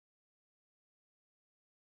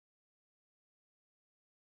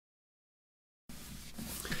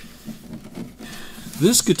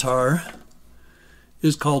This guitar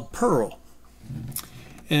is called Pearl,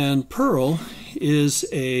 and Pearl is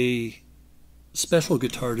a special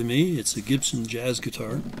guitar to me. It's a Gibson jazz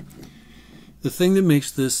guitar. The thing that makes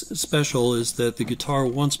this special is that the guitar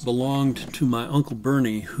once belonged to my Uncle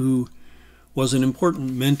Bernie, who was an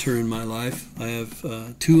important mentor in my life. I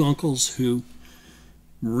have two uncles who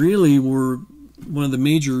really were one of the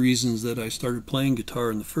major reasons that I started playing guitar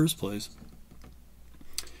in the first place.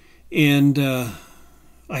 And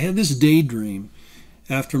I had this daydream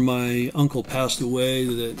after my uncle passed away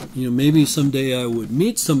that, maybe someday I would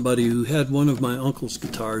meet somebody who had one of my uncle's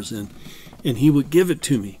guitars and he would give it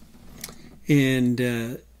to me. And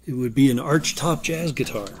it would be an arch-top jazz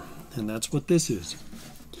guitar, and that's what this is.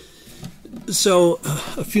 So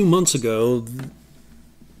a few months ago,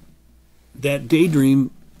 that daydream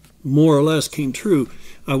more or less came true.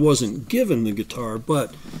 I wasn't given the guitar,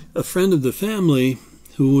 but a friend of the family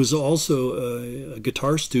who was also a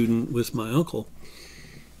guitar student with my uncle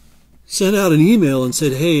sent out an email and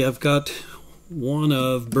said, "Hey, I've got one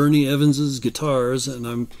of Bernie Evans's guitars and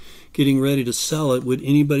I'm getting ready to sell it. Would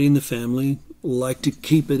anybody in the family like to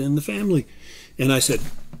keep it in the family?" And I said,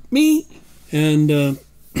 "Me," and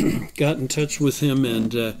got in touch with him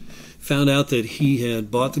and found out that he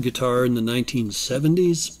had bought the guitar in the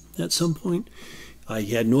 1970s at some point. I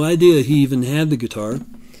had no idea he even had the guitar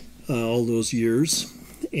all those years,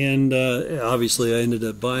 and obviously I ended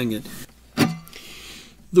up buying it.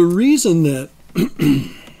 The reason that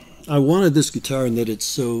I wanted this guitar and that it's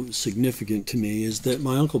so significant to me is that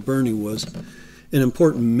my Uncle Bernie was an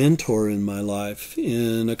important mentor in my life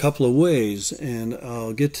in a couple of ways, and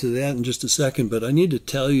I'll get to that in just a second, but I need to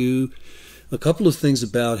tell you a couple of things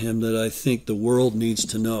about him that I think the world needs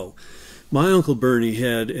to know. My Uncle Bernie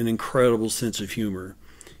had an incredible sense of humor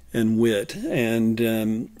and wit,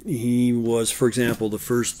 and he was, for example, the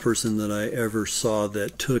first person that I ever saw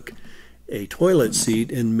that took a toilet seat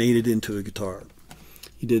and made it into a guitar.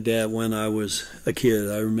 He did that when I was a kid.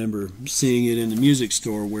 I remember seeing it in the music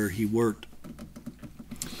store where he worked.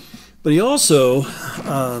 But he also,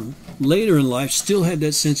 later in life, still had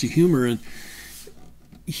that sense of humor, and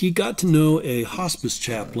he got to know a hospice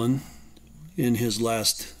chaplain in his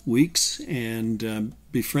last weeks and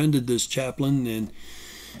befriended this chaplain. And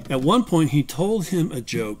at one point, he told him a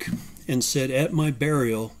joke and said, "At my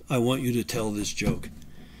burial, I want you to tell this joke."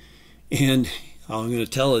 And I'm going to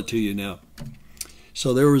tell it to you now.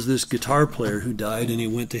 So there was this guitar player who died, and he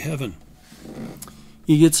went to heaven.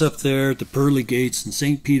 He gets up there at the pearly gates, and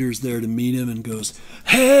St. Peter's there to meet him and goes,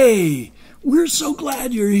 "Hey, we're so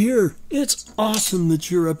glad you're here. It's awesome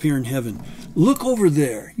that you're up here in heaven. Look over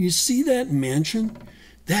there. You see that mansion?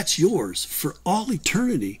 That's yours for all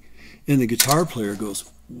eternity." And the guitar player goes,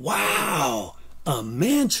 "Wow, a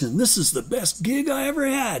mansion. This is the best gig I ever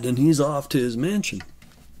had." And he's off to his mansion.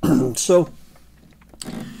 So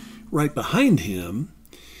right behind him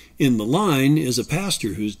in the line is a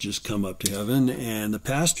pastor who's just come up to heaven, and the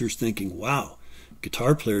pastor's thinking, "Wow,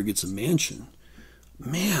 guitar player gets a mansion.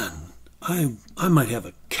 Man, I might have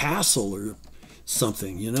a castle or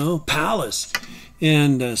something, palace."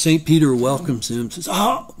 And St. Peter welcomes him, says,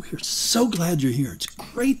 "Oh, we're so glad you're here. It's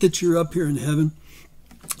great that you're up here in heaven.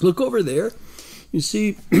 Look over there. You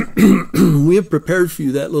see, we have prepared for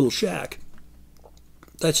you that little shack.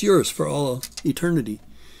 That's yours for all eternity."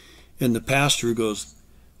 And the pastor goes,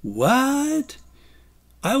 "What?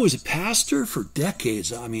 I was a pastor for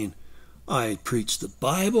decades. I mean, I preached the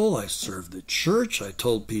Bible, I served the church, I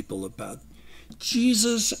told people about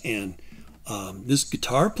Jesus, and this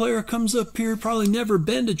guitar player comes up here, probably never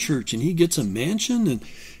been to church, and he gets a mansion,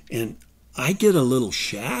 and I get a little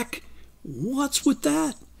shack? What's with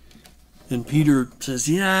that?" And Peter says,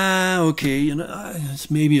 "Yeah, okay,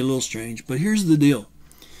 it's maybe a little strange, but here's the deal.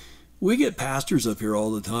 We get pastors up here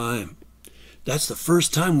all the time. That's the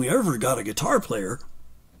first time we ever got a guitar player."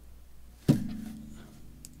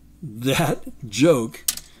 That joke,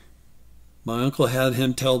 my uncle had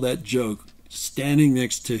him tell that joke standing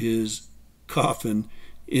next to his coffin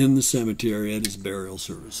in the cemetery at his burial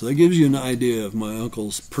service. So that gives you an idea of my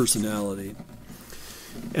uncle's personality.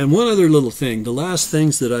 And one other little thing, the last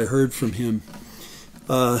things that I heard from him,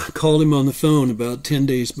 called him on the phone about 10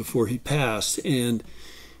 days before he passed, and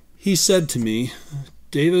he said to me,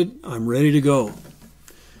 "David, I'm ready to go.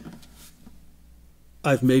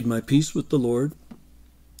 I've made my peace with the Lord.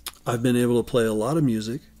 I've been able to play a lot of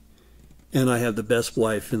music, and I have the best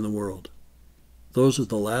wife in the world." Those are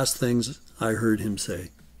the last things I heard him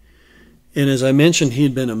say. And as I mentioned, he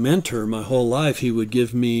had been a mentor my whole life. He would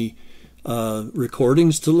give me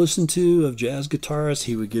recordings to listen to of jazz guitarists.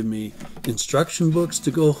 He would give me instruction books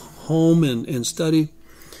to go home and study.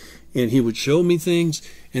 and he would show me things.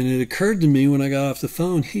 And it occurred to me when I got off the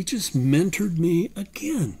phone, he just mentored me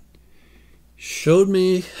again. Showed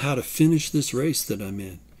me how to finish this race that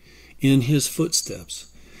I'm in his footsteps.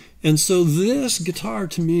 And so this guitar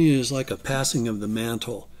to me is like a passing of the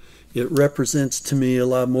mantle. It represents to me a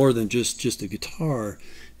lot more than just a guitar.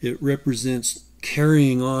 It represents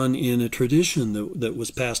carrying on in a tradition that was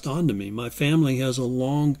passed on to me. My family has a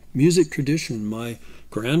long music tradition. My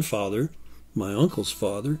grandfather, my uncle's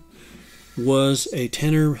father, was a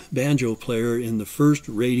tenor banjo player in the first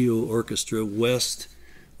radio orchestra west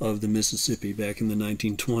of the Mississippi back in the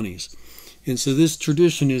 1920s. And so this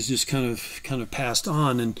tradition is just kind of passed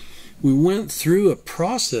on. And we went through a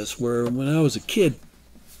process where when I was a kid,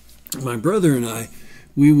 my brother and I,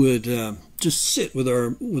 we would just sit with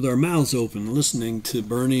our mouths open, listening to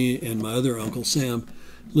Bernie and my other uncle Sam,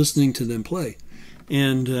 listening to them play.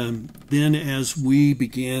 And then as we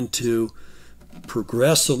began to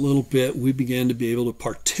progress a little bit, we began to be able to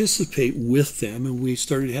participate with them, and we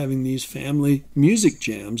started having these family music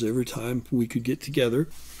jams every time we could get together,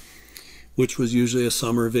 which was usually a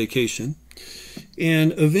summer vacation.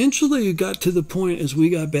 And eventually it got to the point as we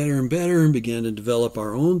got better and better and began to develop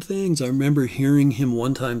our own things. I remember hearing him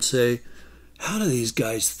one time say, "How do these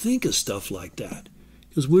guys think of stuff like that?"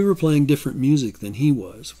 Because we were playing different music than he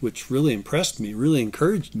was, which really impressed me, really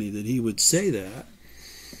encouraged me that he would say that.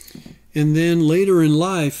 And then later in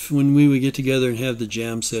life, when we would get together and have the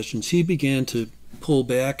jam sessions, he began to pull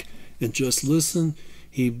back and just listen.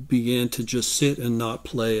 He began to just sit and not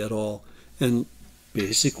play at all, and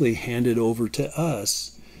basically handed over to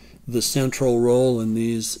us the central role in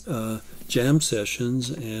these jam sessions.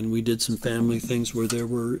 And we did some family things where there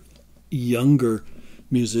were younger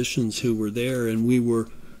musicians who were there, and we were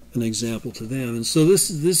an example to them. And so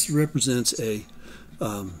this represents a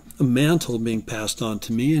mantle being passed on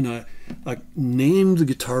to me. And I named the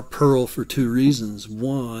guitar Pearl for two reasons.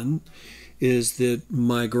 One is that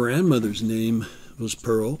my grandmother's name was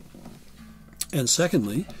Pearl, and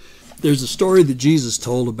secondly, there's a story that Jesus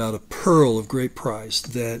told about a pearl of great price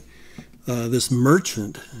that this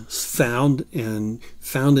merchant found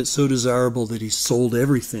it so desirable that he sold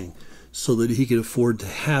everything so that he could afford to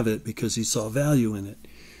have it because he saw value in it.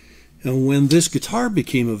 And when this guitar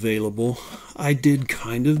became available, I did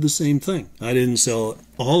kind of the same thing. I didn't sell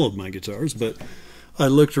all of my guitars, but I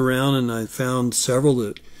looked around and I found several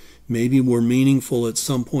that maybe were meaningful at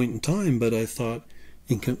some point in time, but I thought,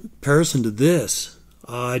 in comparison to this,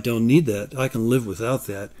 I don't need that. I can live without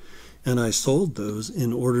that. And I sold those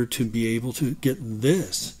in order to be able to get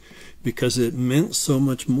this, because it meant so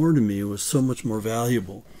much more to me. It was so much more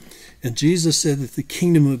valuable. And Jesus said that the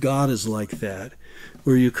kingdom of God is like that,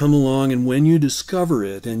 where you come along and when you discover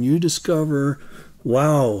it and you discover,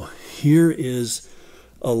 wow, here is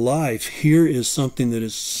a life, here is something that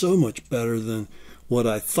is so much better than what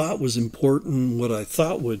I thought was important, what I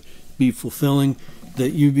thought would be fulfilling,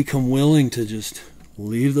 that you become willing to just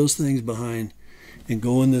leave those things behind and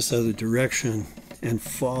go in this other direction and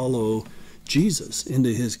follow Jesus into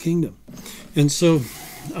his kingdom. And so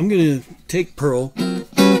I'm going to take Pearl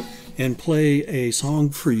and play a song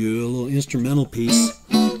for you, a little instrumental piece,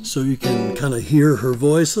 so you can kind of hear her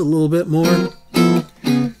voice a little bit more.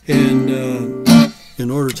 And in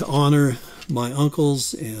order to honor my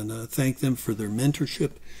uncles and thank them for their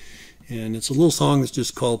mentorship. And it's a little song that's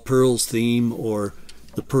just called Pearl's Theme, or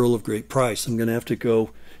The Pearl of Great Price. I'm going to have to go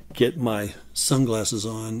get my sunglasses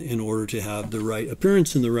on in order to have the right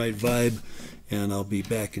appearance and the right vibe, and I'll be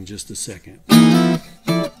back in just a second.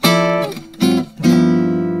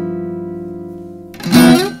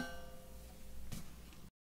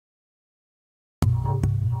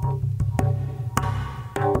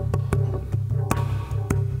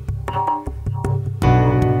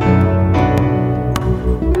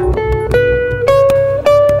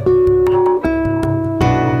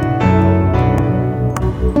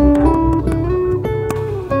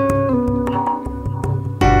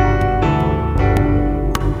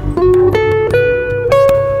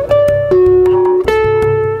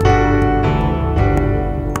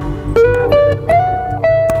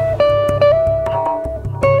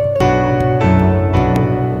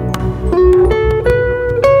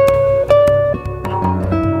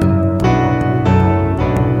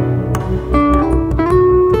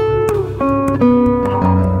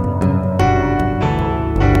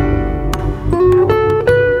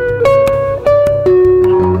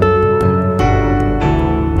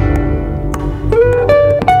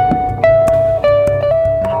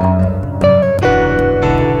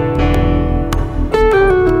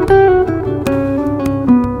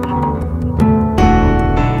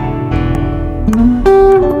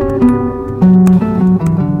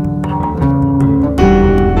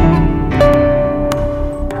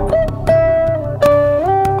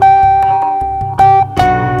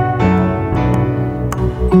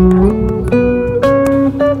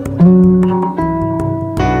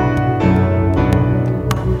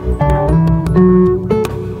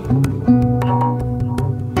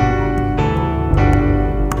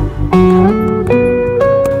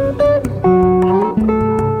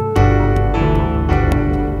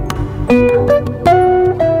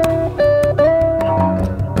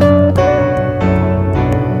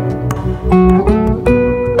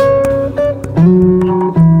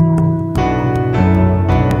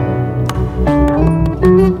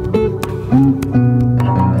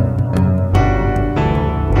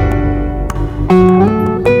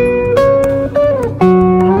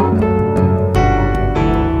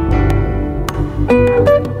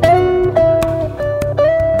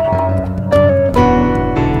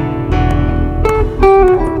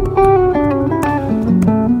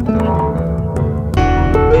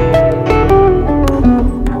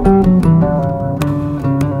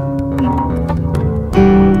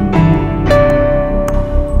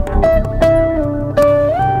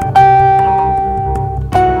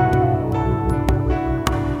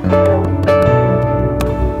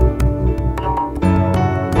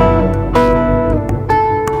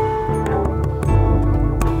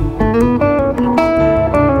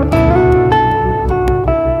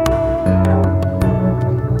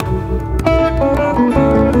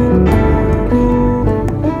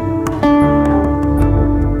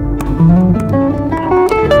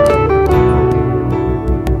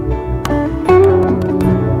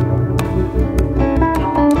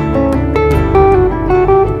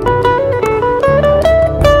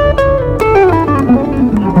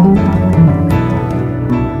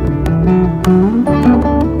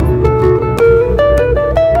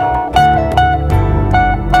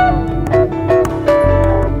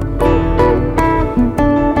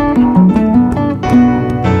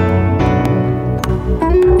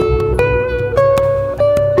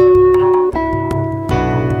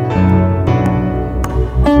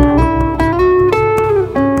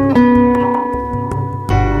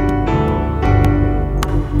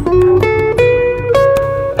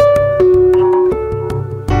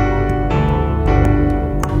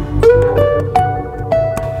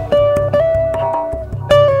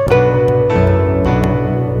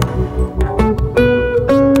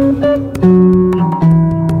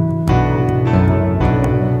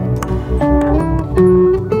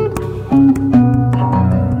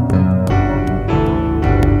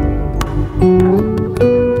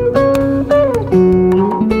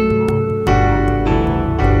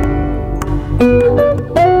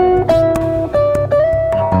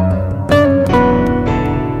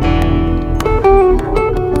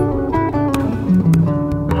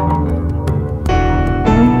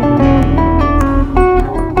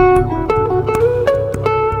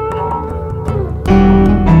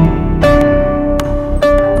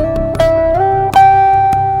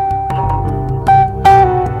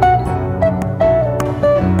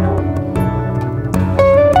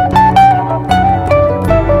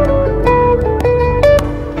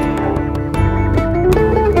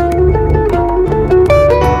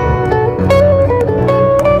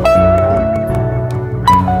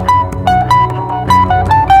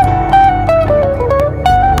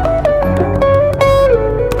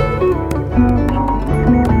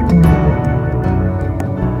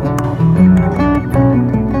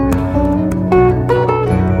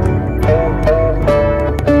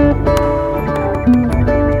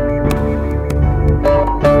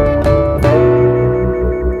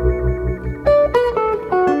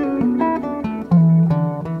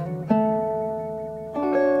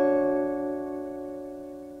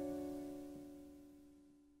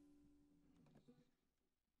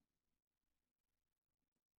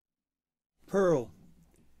 Pearl,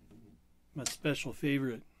 my special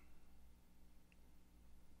favorite.